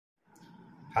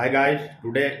Hi guys,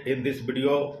 today in this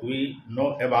video we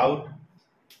know about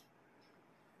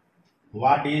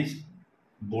what is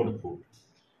board foot.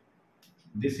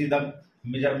 This is the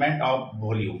measurement of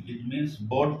volume. It means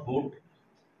board foot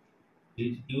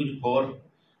is used for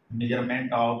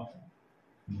measurement of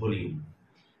volume.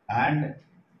 And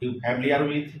you familiar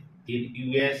with in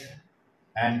US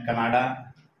and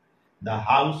Canada, the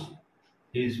house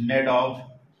is made of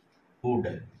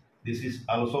wood. This is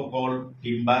also called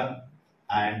timber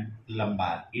and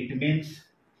lumber. It means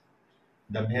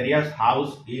the various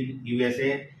house in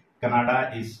USA,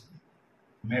 Canada is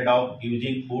made of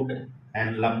using wood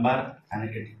and lumber, and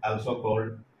it is also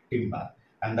called timber.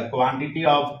 And the quantity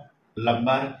of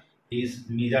lumber is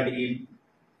measured in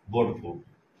board foot.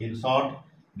 In short,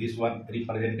 this one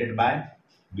represented by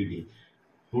BD.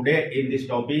 Today in this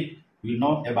topic, we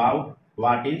know about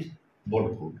what is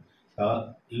board foot.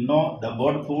 The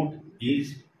board foot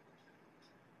is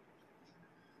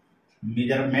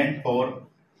measurement for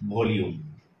volume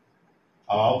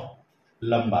of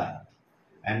lumber.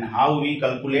 And how we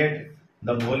calculate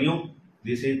the volume?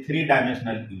 This is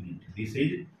three-dimensional unit. This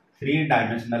is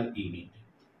three-dimensional unit.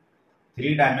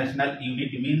 Three-dimensional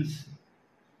unit means,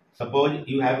 suppose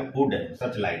you have wood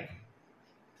such like.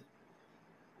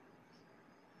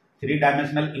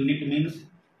 Three-dimensional unit means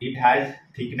it has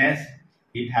thickness,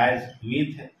 it has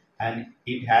width, and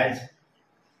it has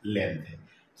length.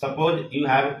 Suppose you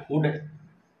have wood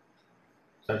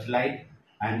such like,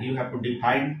 and you have to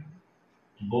define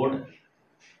board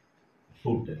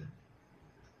foot.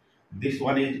 This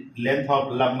one is length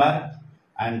of lumber,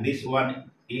 and this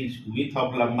one is width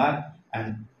of lumber,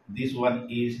 and this one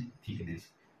is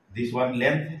thickness. This one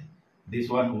length, this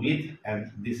one width,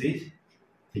 and this is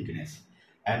thickness.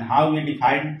 And how we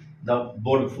define the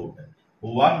board foot?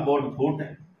 One board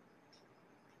foot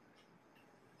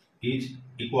is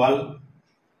equal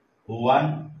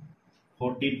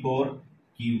 144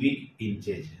 cubic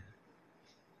inches.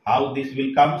 How this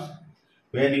will comes?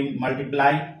 When you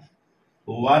multiply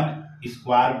 1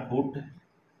 square foot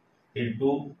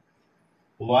into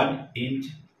 1 inch,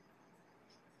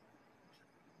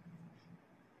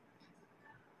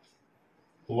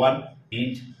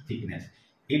 thickness.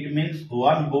 It means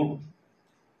one board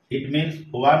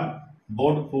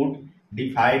foot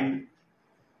define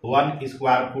 1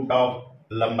 square foot of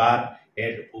lumber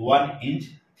at 1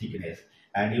 inch thickness.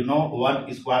 And you know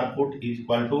 1 square foot is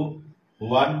equal to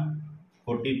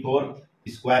 144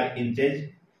 square inches,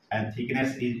 and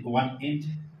thickness is 1 inch.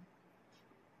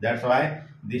 That's why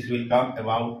this will come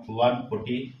about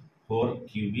 144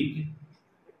 cubic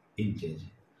inches.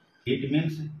 It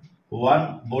means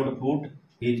one board foot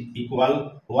is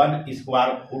equal 1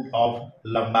 square foot of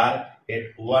lumber at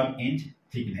 1 inch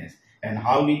thickness. And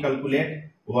how we calculate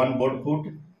one board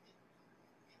foot?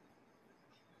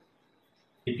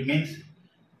 It means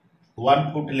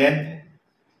 1 foot length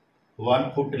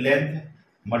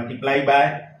multiply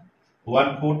by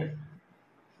 1 foot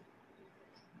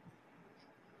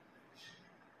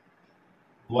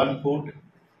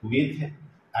width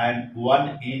and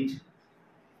 1 inch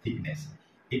thickness.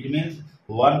 It means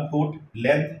 1 foot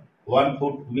length, 1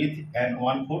 foot width, and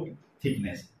 1 foot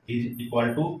thickness is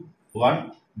equal to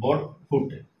 1 board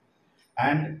foot.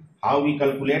 And how we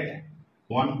calculate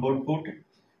 1 board foot?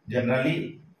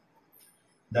 Generally,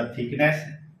 the thickness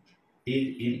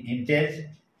is in inches,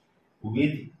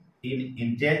 width in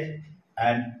inches,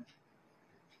 and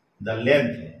the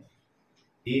length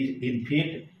is in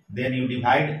feet. Then you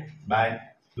divide by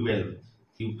 12.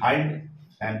 You find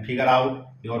and figure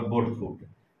out your board foot.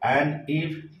 And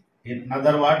if, in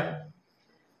other word,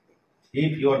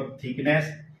 if your thickness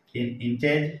in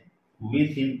inches,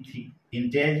 width in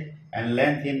inches, and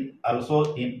length in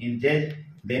also in inches,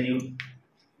 then you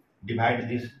divide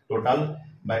this total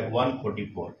by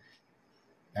 144,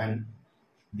 and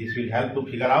this will help to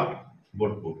figure out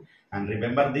board foot. And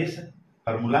remember this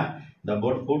formula: the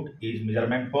board foot is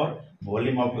measurement for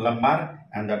volume of lumber,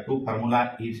 and the two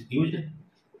formula is used: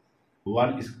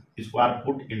 1 square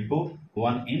foot into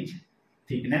 1 inch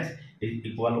thickness is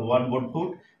equal 1 board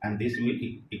foot, and this will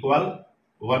equal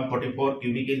 144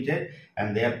 cubic inches.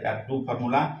 And there are two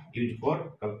formula used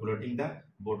for calculating the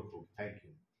board foot. Thank you.